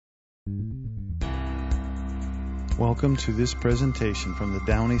Welcome to this presentation from the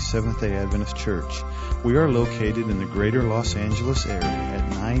Downey Seventh-day Adventist Church. We are located in the greater Los Angeles area at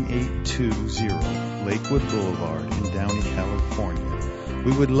 9820 Lakewood Boulevard in Downey, California.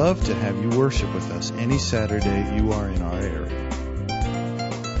 We would love to have you worship with us any Saturday you are in our area.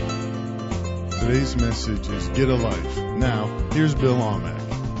 Today's message is Get a Life. Now, here's Bill Almack.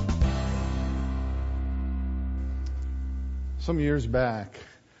 Some years back,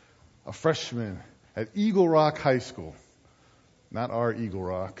 a freshman at Eagle Rock High School, not our Eagle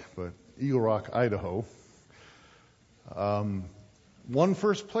Rock, but Eagle Rock, Idaho, won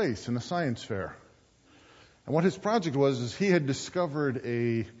first place in a science fair. And what his project was is he had discovered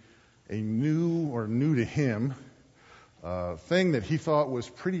a new to him, thing that he thought was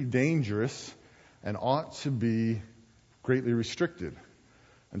pretty dangerous and ought to be greatly restricted.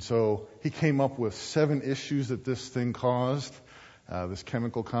 And so he came up with 7 issues that this thing caused, this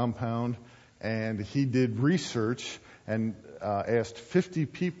chemical compound. And he did research and asked 50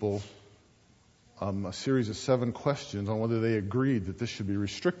 people a series of 7 questions on whether they agreed that this should be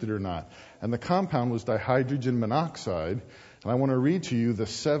restricted or not. And the compound was dihydrogen monoxide. And I want to read to you the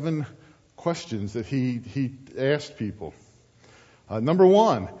 7 questions that he asked people. Number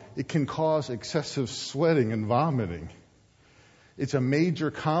 1, it can cause excessive sweating and vomiting. It's a major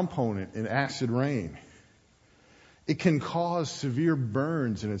component in acid rain. It can cause severe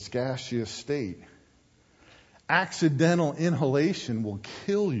burns in its gaseous state. Accidental inhalation will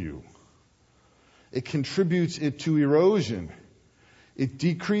kill you. It contributes to erosion. It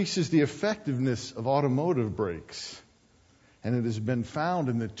decreases the effectiveness of automotive brakes. And it has been found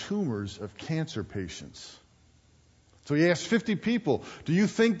in the tumors of cancer patients. So he asked 50 people, do you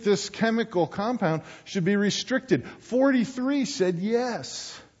think this chemical compound should be restricted? 43 said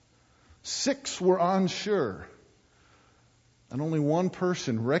yes. 6 were unsure. And only 1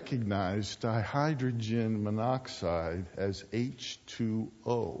 person recognized dihydrogen monoxide as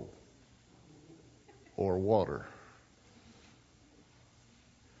H2O, or water.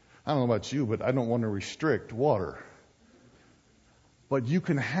 I don't know about you, but I don't want to restrict water. But you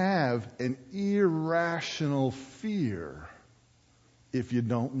can have an irrational fear if you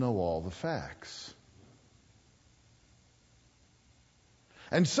don't know all the facts.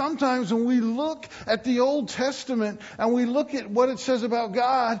 And sometimes when we look at the Old Testament and we look at what it says about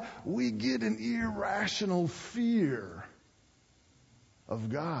God, we get an irrational fear of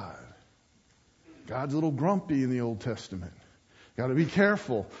God. God's a little grumpy in the Old Testament. Got to be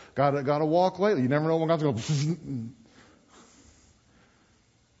careful. Got to walk lightly. You never know when God's going to go.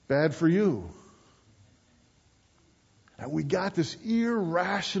 Bad for you. And we got this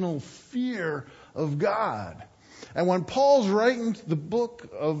irrational fear of God. And when Paul's writing the book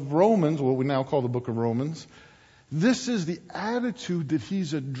of Romans, what we now call the book of Romans, this is the attitude that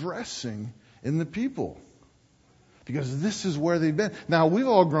he's addressing in the people. Because this is where they've been. Now, we've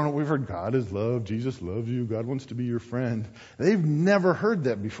all grown up, we've heard God is love, Jesus loves you, God wants to be your friend. They've never heard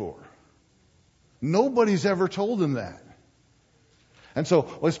that before. Nobody's ever told them that. And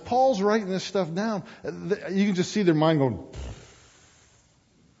so, as Paul's writing this stuff down, you can just see their mind going,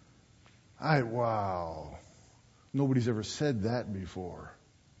 wow. Nobody's ever said that before.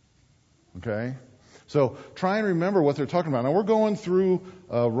 Okay? So try and remember what they're talking about. Now we're going through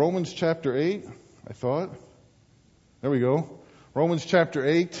Romans chapter 8, I thought. There we go. Romans chapter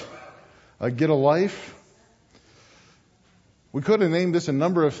 8, Get a Life. We could have named this a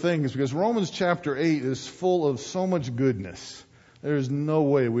number of things because Romans chapter 8 is full of so much goodness. There's no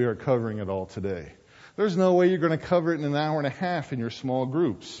way we are covering it all today. There's no way you're going to cover it in an hour and a half in your small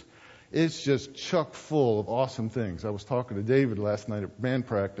groups. It's just chock full of awesome things. I was talking to David last night at band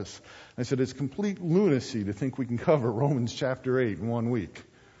practice. I said, it's complete lunacy to think we can cover Romans chapter 8 in 1 week.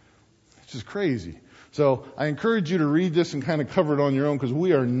 It's just crazy. So I encourage you to read this and kind of cover it on your own because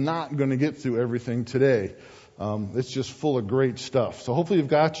we are not going to get through everything today. It's just full of great stuff. So hopefully you've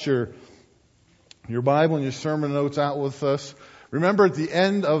got your Bible and your sermon notes out with us. Remember at the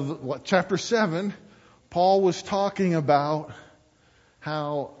end of chapter 7, Paul was talking about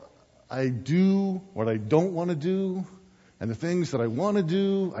how I do what I don't want to do, and the things that I want to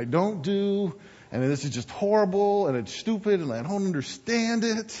do, I don't do, and this is just horrible, and it's stupid, and I don't understand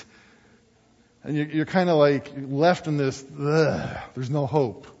it. And you're kind of like left in this, there's no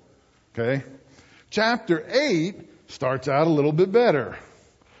hope. Okay? Chapter 8 starts out a little bit better.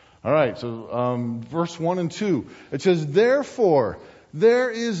 All right, so verse 1 and 2. It says, therefore, there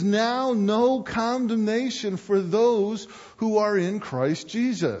is now no condemnation for those who are in Christ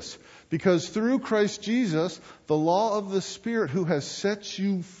Jesus. Because through Christ Jesus, the law of the Spirit who has set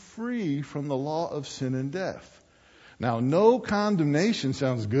you free from the law of sin and death. Now, no condemnation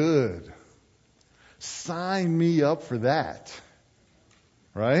sounds good. Sign me up for that.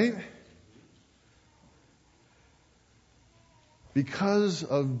 Right? Because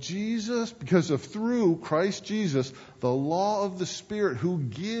of Jesus, through Christ Jesus, the law of the Spirit who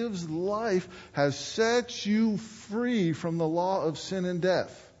gives life has set you free from the law of sin and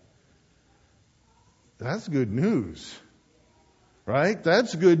death. That's good news. Right?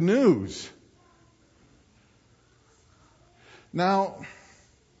 That's good news. Now,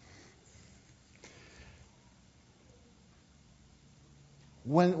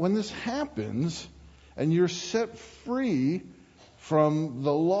 when this happens and you're set free from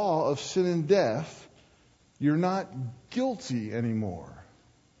the law of sin and death, you're not guilty anymore.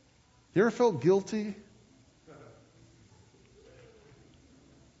 You ever felt guilty?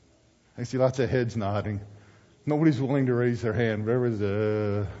 I see lots of heads nodding. Nobody's willing to raise their hand.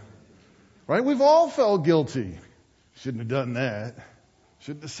 Right? We've all felt guilty. Shouldn't have done that.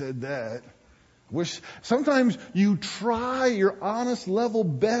 Shouldn't have said that. Sometimes you try your honest level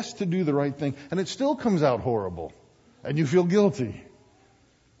best to do the right thing, and it still comes out horrible. And you feel guilty.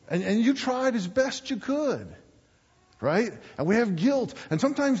 And you tried as best you could. Right? And we have guilt. And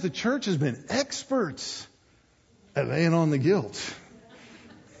sometimes the church has been experts at laying on the guilt.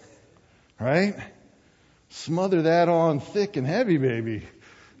 Right? Smother that on thick and heavy, baby.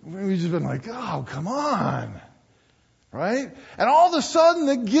 We've just been like, oh, come on. Right? And all of a sudden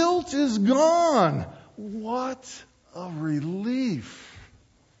the guilt is gone. What a relief.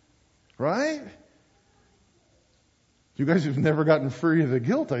 Right? You guys have never gotten free of the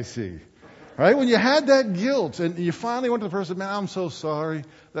guilt, I see. Right? When you had that guilt and you finally went to the person, man, I'm so sorry.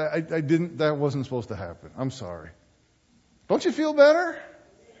 That wasn't supposed to happen. I'm sorry. Don't you feel better?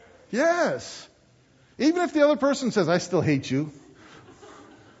 Yes. Even if the other person says, I still hate you.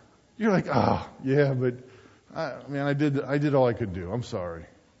 You're like, oh, yeah, but I did all I could do. I'm sorry.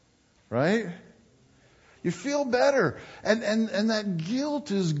 Right? You feel better. And that guilt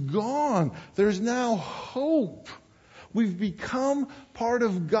is gone. There's now hope. We've become part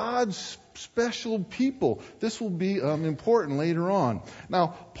of God's special people. This will be important later on.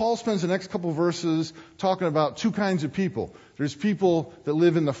 Now, Paul spends the next couple of verses talking about two kinds of people. There's people that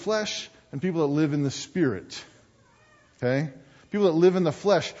live in the flesh and people that live in the spirit. Okay? People that live in the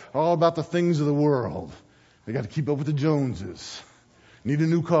flesh are all about the things of the world. They got to keep up with the Joneses. Need a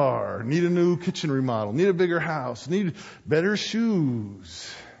new car. Need a new kitchen remodel. Need a bigger house. Need better shoes.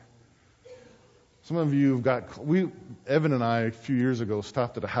 Some of you have got... Evan and I, a few years ago,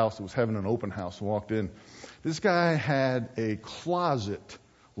 stopped at a house that was having an open house and walked in. This guy had a closet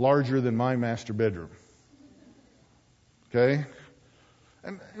larger than my master bedroom. Okay?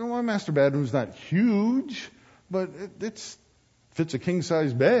 And my master bedroom's not huge, but it fits a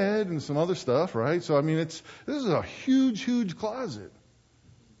king-size bed and some other stuff, right? So, this is a huge, huge closet.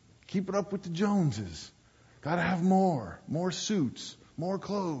 Keeping up with the Joneses. Got to have more suits, more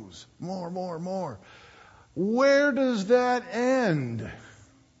clothes, more. Where does that end?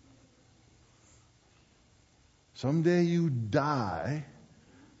 Someday you die,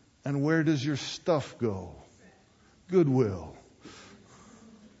 and where does your stuff go? Goodwill.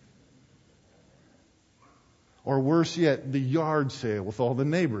 Or worse yet, the yard sale with all the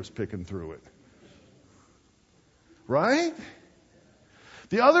neighbors picking through it. Right?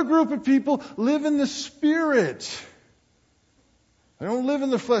 The other group of people live in the Spirit. They don't live in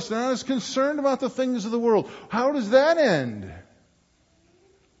the flesh. They're not as concerned about the things of the world. How does that end?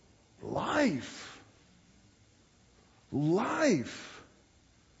 Life.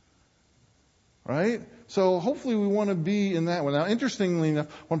 Right? So hopefully we want to be in that one. Now, interestingly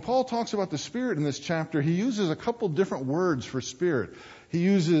enough, when Paul talks about the Spirit in this chapter, he uses a couple different words for Spirit. He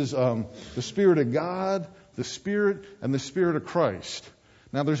uses the Spirit of God, the Spirit, and the Spirit of Christ.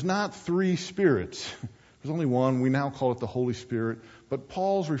 Now, there's not three spirits. There's only one. We now call it the Holy Spirit. But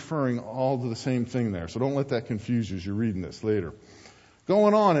Paul's referring all to the same thing there. So don't let that confuse you as you're reading this later.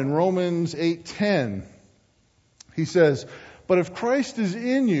 Going on in Romans 8:10, he says, but if Christ is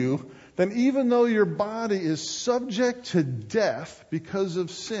in you, then even though your body is subject to death because of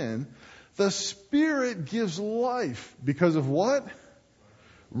sin, the Spirit gives life because of what?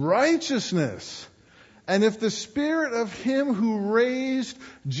 Righteousness. And if the Spirit of Him who raised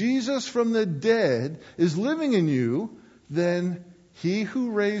Jesus from the dead is living in you, then He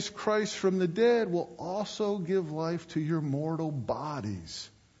who raised Christ from the dead will also give life to your mortal bodies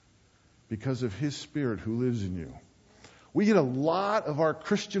because of His Spirit who lives in you. We get a lot of our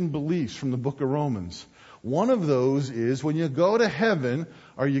Christian beliefs from the book of Romans. One of those is when you go to heaven,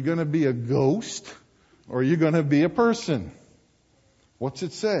 are you going to be a ghost or are you going to be a person? What's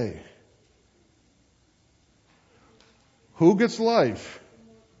it say? Who gets life?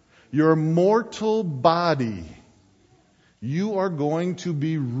 Your mortal body, you are going to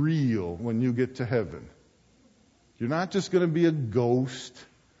be real when you get to heaven. You're not just going to be a ghost,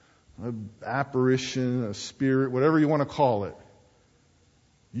 an apparition, a spirit, whatever you want to call it.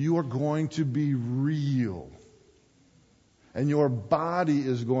 You are going to be real. And your body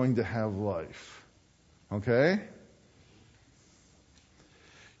is going to have life. Okay?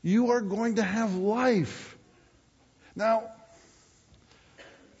 You are going to have life. Now,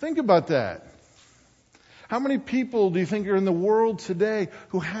 think about that. How many people do you think are in the world today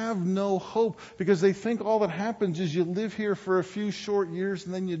who have no hope because they think all that happens is you live here for a few short years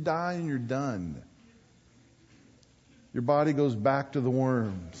and then you die and you're done? Your body goes back to the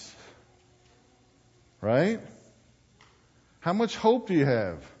worms. Right? How much hope do you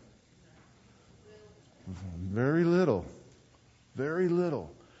have? Very little. Very little.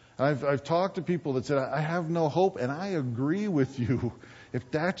 I've talked to people that said, I have no hope, and I agree with you. If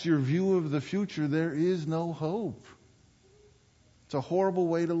that's your view of the future, there is no hope. It's a horrible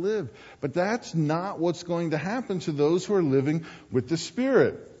way to live. But that's not what's going to happen to those who are living with the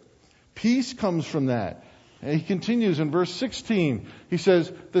Spirit. Peace comes from that. And he continues in verse 16. He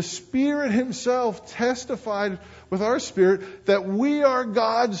says, the Spirit Himself testified with our spirit that we are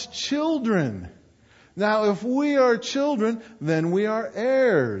God's children. Now, if we are children, then we are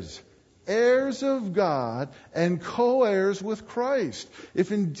heirs. Heirs of God and co-heirs with Christ,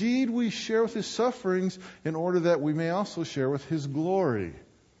 if indeed we share with His sufferings in order that we may also share with His glory.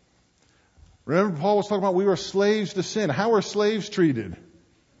 Remember, Paul was talking about we were slaves to sin. How are slaves treated?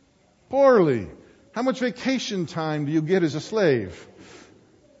 Poorly. How much vacation time do you get as a slave?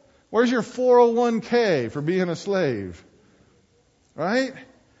 Where's your 401k for being a slave? Right?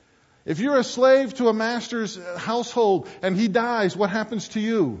 If you're a slave to a master's household and he dies, what happens to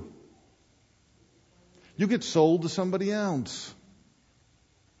you? You get sold to somebody else.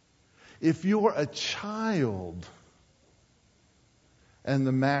 If you're a child and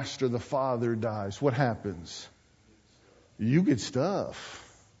the master, the father, dies, what happens? You get stuff.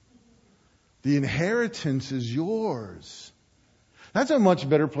 The inheritance is yours. That's a much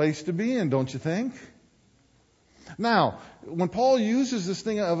better place to be in, don't you think? Now, when Paul uses this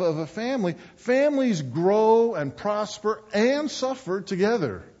thing of a family, families grow and prosper and suffer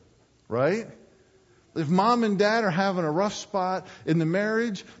together, right? If mom and dad are having a rough spot in the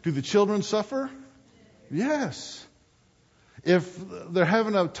marriage, do the children suffer? Yes. If they're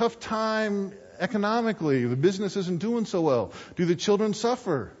having a tough time economically, the business isn't doing so well, do the children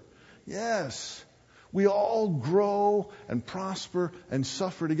suffer? Yes. We all grow and prosper and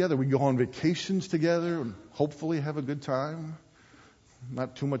suffer together. We go on vacations together and hopefully have a good time.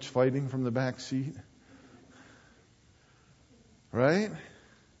 Not too much fighting from the back seat. Right?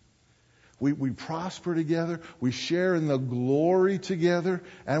 We prosper together, we share in the glory together,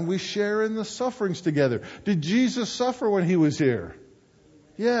 and we share in the sufferings together. Did Jesus suffer when He was here?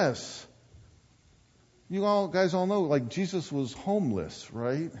 Yes. You all guys all know, like, Jesus was homeless,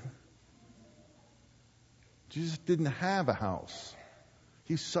 right? Jesus didn't have a house.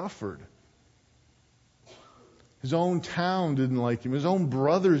 He suffered. His own town didn't like Him. His own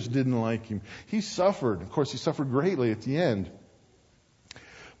brothers didn't like Him. He suffered. Of course, He suffered greatly at the end.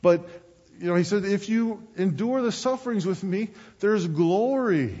 But He said, if you endure the sufferings with me, there's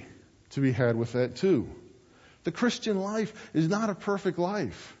glory to be had with that too. The Christian life is not a perfect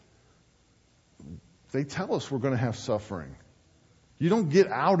life. They tell us we're going to have suffering. You don't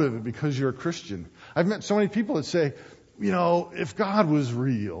get out of it because you're a Christian. I've met so many people that say, if God was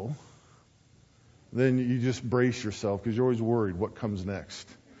real, then you just brace yourself because you're always worried what comes next.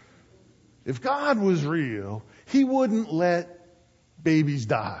 If God was real, He wouldn't let babies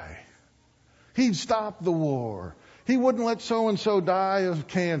die. He'd stop the war. He wouldn't let so-and-so die of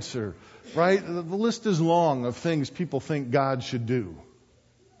cancer, right? The list is long of things people think God should do,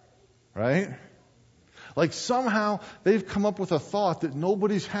 right? Like somehow they've come up with a thought that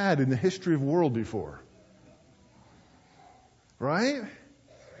nobody's had in the history of the world before, right?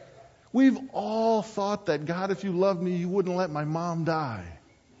 We've all thought that, God, if you loved me, you wouldn't let my mom die.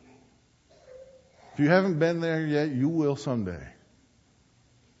 If you haven't been there yet, you will someday.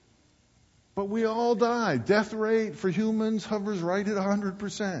 But we all die. Death rate for humans hovers right at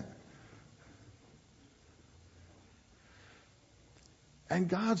 100%. And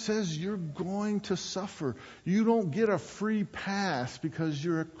God says you're going to suffer. You don't get a free pass because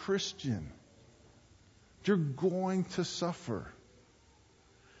you're a Christian. You're going to suffer.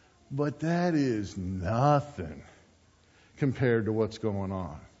 But that is nothing compared to what's going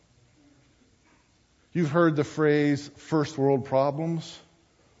on. You've heard the phrase, first world problems?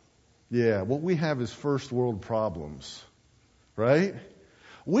 Yeah, what we have is first world problems, right?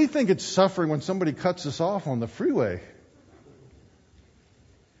 We think it's suffering when somebody cuts us off on the freeway.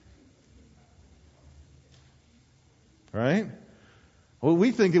 Right? Well,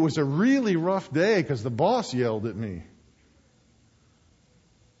 we think it was a really rough day because the boss yelled at me.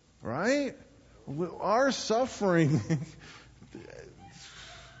 Right? Our suffering,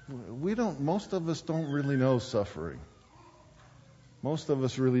 most of us don't really know suffering. Most of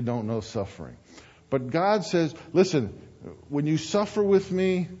us really don't know suffering. But God says, listen, when you suffer with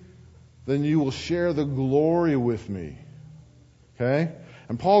me, then you will share the glory with me. Okay?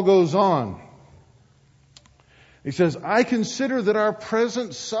 And Paul goes on. He says, I consider that our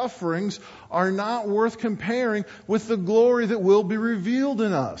present sufferings are not worth comparing with the glory that will be revealed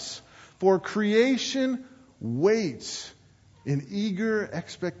in us. For creation waits in eager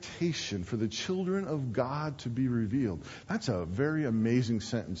expectation for the children of God to be revealed. That's a very amazing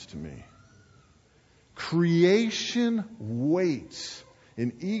sentence to me. Creation waits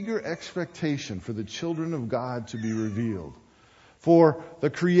in eager expectation for the children of God to be revealed. For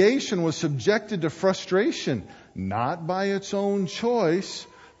the creation was subjected to frustration, not by its own choice,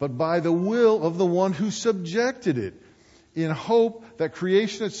 but by the will of the one who subjected it, in hope that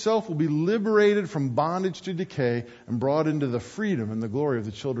creation itself will be liberated from bondage to decay and brought into the freedom and the glory of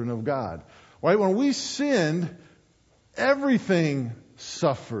the children of God. Right? When we sinned, everything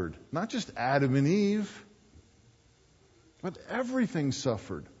suffered. Not just Adam and Eve, but everything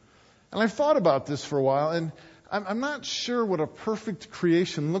suffered. And I've thought about this for a while, and I'm not sure what a perfect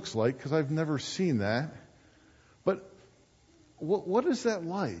creation looks like, because I've never seen that. But what is that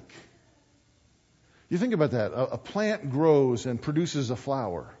like? You think about that. A plant grows and produces a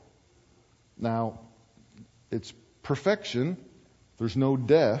flower. Now, it's perfection. There's no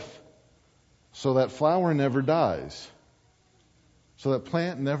death. So that flower never dies. So that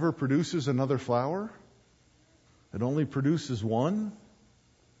plant never produces another flower. It only produces one.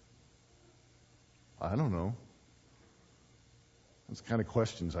 I don't know. That's the kind of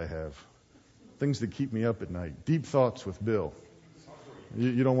questions I have. Things that keep me up at night. Deep thoughts with Bill.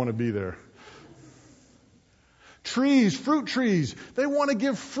 You don't want to be there. Trees, fruit trees, they want to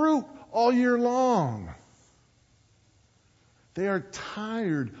give fruit all year long. They are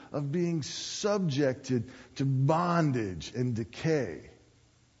tired of being subjected to bondage and decay.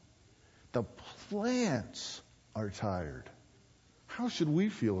 The plants are tired. How should we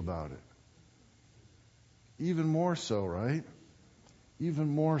feel about it? Even more so, right? Even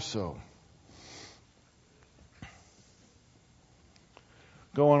more so.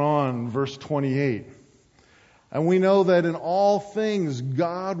 Going on, verse 28. And we know that in all things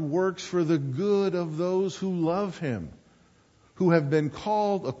God works for the good of those who love Him, who have been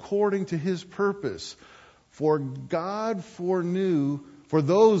called according to His purpose. For those God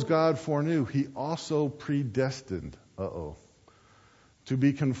foreknew, He also predestined, to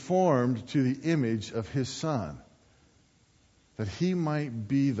be conformed to the image of His Son, that He might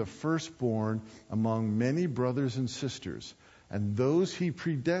be the firstborn among many brothers and sisters. And those He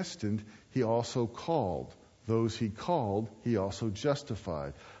predestined, He also called. Those He called, He also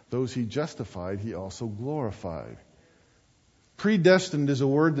justified. Those He justified, He also glorified. Predestined is a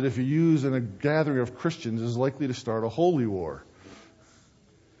word that if you use in a gathering of Christians is likely to start a holy war.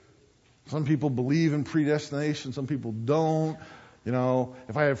 Some people believe in predestination, some people don't. You know,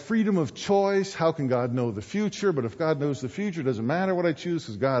 if I have freedom of choice, how can God know the future? But if God knows the future, it doesn't matter what I choose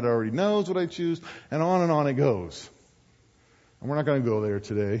because God already knows what I choose. And on it goes. And we're not going to go there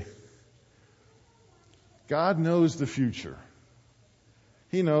today. God knows the future.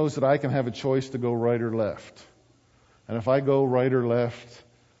 He knows that I can have a choice to go right or left. And if I go right or left,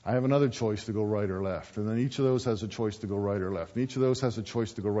 I have another choice to go right or left. And then each of those has a choice to go right or left. And each of those has a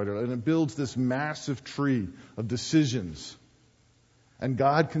choice to go right or left. And it builds this massive tree of decisions. And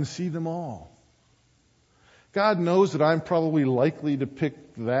God can see them all. God knows that I'm probably likely to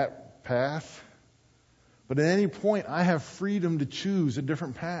pick that path. But at any point, I have freedom to choose a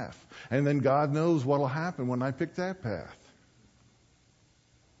different path. And then God knows what will happen when I pick that path.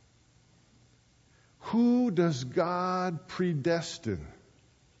 Who does God predestine?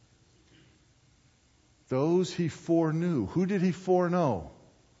 Those He foreknew. Who did He foreknow?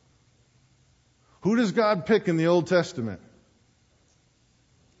 Who does God pick in the Old Testament?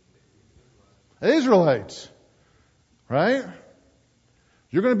 Israelites. Right?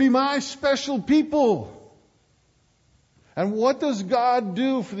 You're going to be my special people. And what does God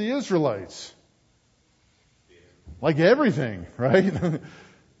do for the Israelites? Like everything, right?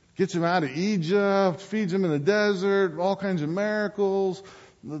 Gets them out of Egypt, feeds them in the desert, all kinds of miracles,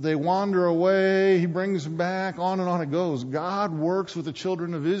 They wander away. He brings them back. On and on it goes. God works with the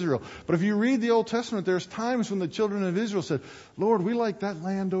children of Israel. But if you read the Old Testament, there's times when the children of Israel said, Lord, we like that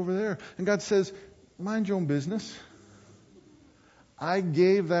land over there. And God says, mind your own business. I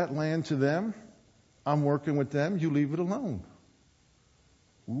gave that land to them. I'm working with them. You leave it alone.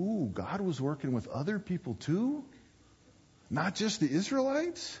 Ooh, God was working with other people too? Not just the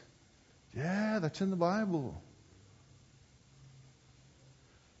Israelites? Yeah, that's in the Bible.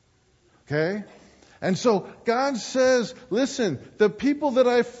 Okay? And so God says, listen, the people that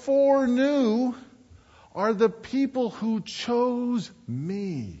I foreknew are the people who chose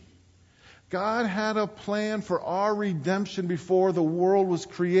me. God had a plan for our redemption before the world was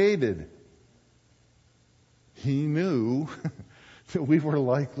created. He knew that we were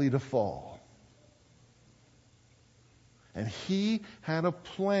likely to fall. And He had a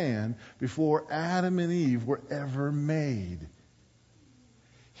plan before Adam and Eve were ever made.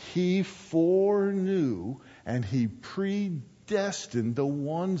 He foreknew and He predestined the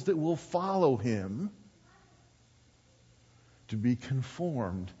ones that will follow Him to be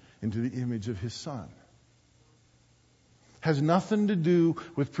conformed into the image of His Son. Has nothing to do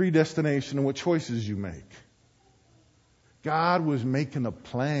with predestination and what choices you make. God was making a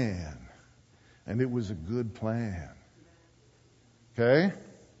plan, and it was a good plan. Okay?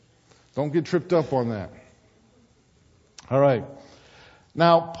 Don't get tripped up on that. All right.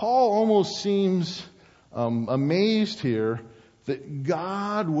 Now, Paul almost seems amazed here that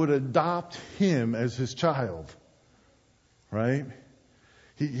God would adopt him as his child. Right?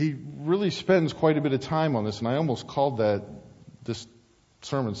 He really spends quite a bit of time on this, and I almost called this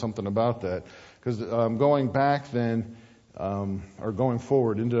sermon something about that. Because going back then, or going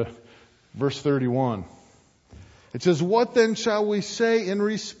forward into verse 31, it says, what then shall we say in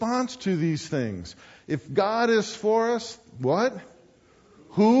response to these things? If God is for us, what?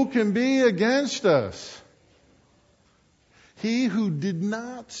 Who can be against us? He who did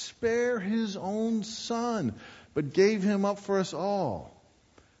not spare His own Son, but gave Him up for us all,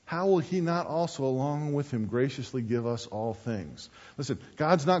 how will He not also along with Him graciously give us all things? Listen,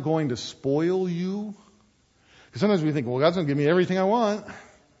 God's not going to spoil you. Because sometimes we think, well, God's going to give me everything I want.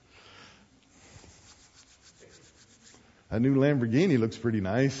 That new Lamborghini looks pretty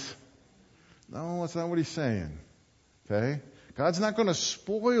nice. No, that's not what He's saying. Okay? God's not going to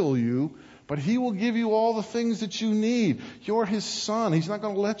spoil you, but He will give you all the things that you need. You're His Son. He's not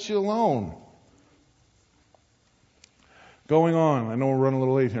going to let you alone. Going on. I know we're running a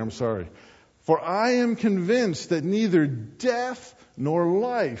little late here. I'm sorry. For I am convinced that neither death nor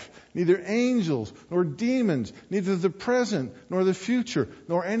life, neither angels nor demons, neither the present nor the future,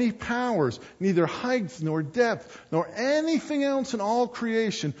 nor any powers, neither height nor depth, nor anything else in all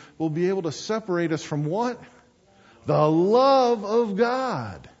creation will be able to separate us from what? The love of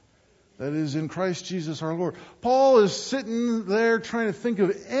God that is in Christ Jesus our Lord. Paul is sitting there trying to think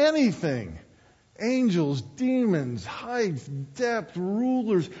of anything. Angels, demons, height, depth,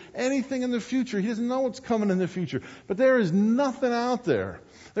 rulers, anything in the future. He doesn't know what's coming in the future. But there is nothing out there.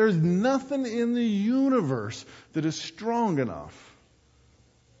 There is nothing in the universe that is strong enough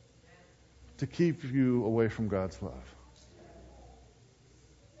to keep you away from God's love.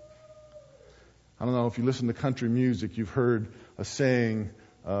 I don't know if you listen to country music, you've heard a saying,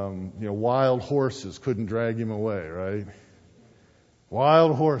 wild horses couldn't drag him away, right?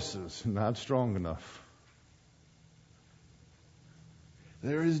 Wild horses, not strong enough.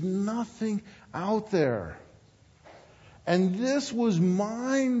 There is nothing out there. And this was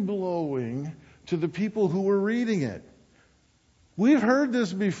mind-blowing to the people who were reading it. We've heard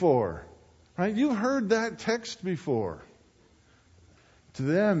this before, right? You've heard that text before. To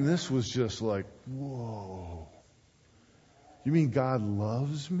them, this was just like, whoa. You mean God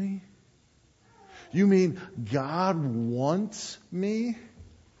loves me? You mean God wants me?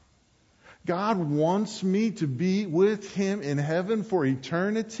 God wants me to be with Him in heaven for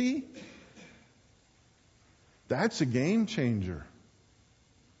eternity? That's a game changer.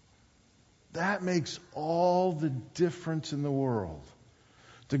 That makes all the difference in the world.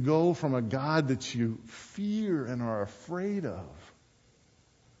 To go from a God that you fear and are afraid of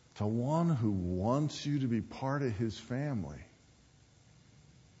to one who wants you to be part of His family.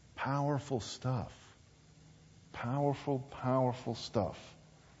 Powerful stuff. Powerful, powerful stuff.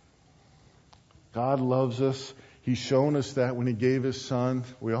 God loves us. He's shown us that when He gave His Son.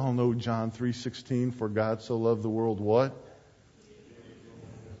 We all know John 3:16, for God so loved the world, what?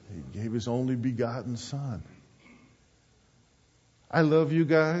 He gave His only begotten Son. I love you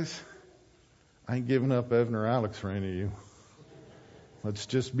guys. I ain't giving up Evan or Alex for any of you. Let's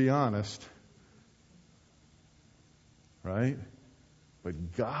just be honest. Right?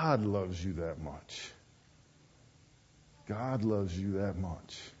 But God loves you that much. God loves you that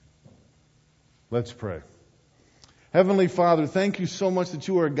much. Let's pray. Heavenly Father, thank you so much that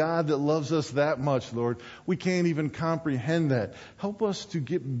you are a God that loves us that much, Lord. We can't even comprehend that. Help us to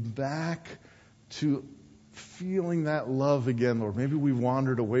get back to feeling that love again, Lord. Maybe we've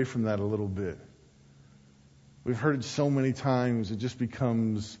wandered away from that a little bit. We've heard it so many times, it just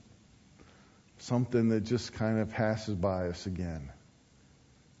becomes something that just kind of passes by us again.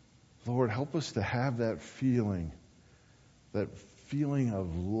 Lord, help us to have that feeling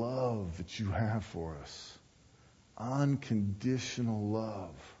of love that you have for us. Unconditional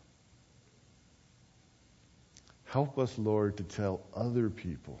love. Help us, Lord, to tell other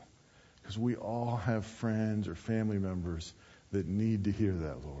people, because we all have friends or family members that need to hear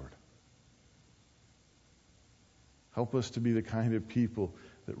that, Lord. Help us to be the kind of people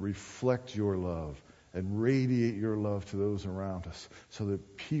that reflect your love and radiate your love to those around us, so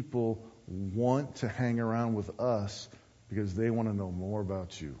that people want to hang around with us because they want to know more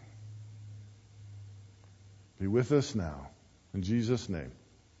about you. Be with us now. In Jesus' name,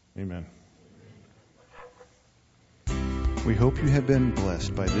 amen. We hope you have been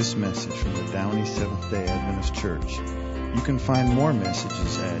blessed by this message from the Downey Seventh-day Adventist Church. You can find more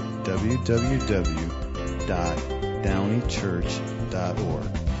messages at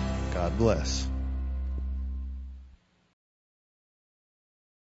www.downeychurch.org. God bless.